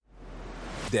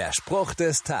Der Spruch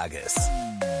des Tages.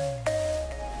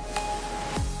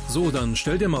 So, dann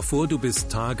stell dir mal vor, du bist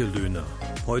Tagelöhner.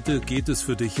 Heute geht es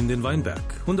für dich in den Weinberg.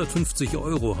 150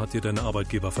 € hat dir dein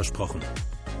Arbeitgeber versprochen.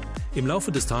 Im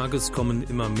Laufe des Tages kommen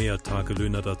immer mehr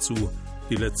Tagelöhner dazu,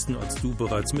 die letzten, als du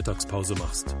bereits Mittagspause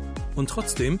machst. Und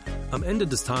trotzdem, am Ende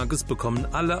des Tages bekommen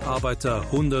alle Arbeiter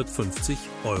 150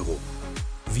 €.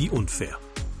 Wie unfair.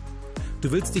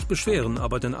 Du willst dich beschweren,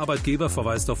 aber dein Arbeitgeber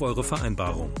verweist auf eure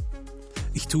Vereinbarung.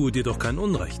 Ich tue dir doch kein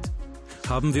Unrecht.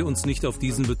 Haben wir uns nicht auf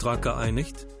diesen Betrag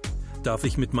geeinigt? Darf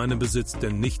ich mit meinem Besitz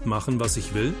denn nicht machen, was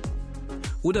ich will?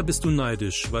 Oder bist du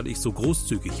neidisch, weil ich so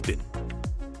großzügig bin?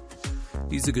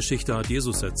 Diese Geschichte hat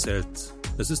Jesus erzählt.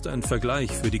 Es ist ein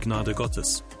Vergleich für die Gnade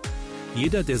Gottes.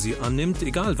 Jeder, der sie annimmt,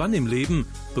 egal wann im Leben,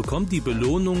 bekommt die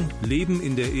Belohnung Leben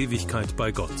in der Ewigkeit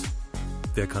bei Gott.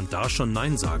 Wer kann da schon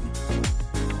Nein sagen?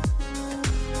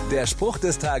 Der Spruch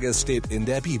des Tages steht in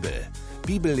der Bibel.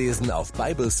 Bibellesen auf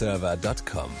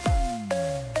bibleserver.com.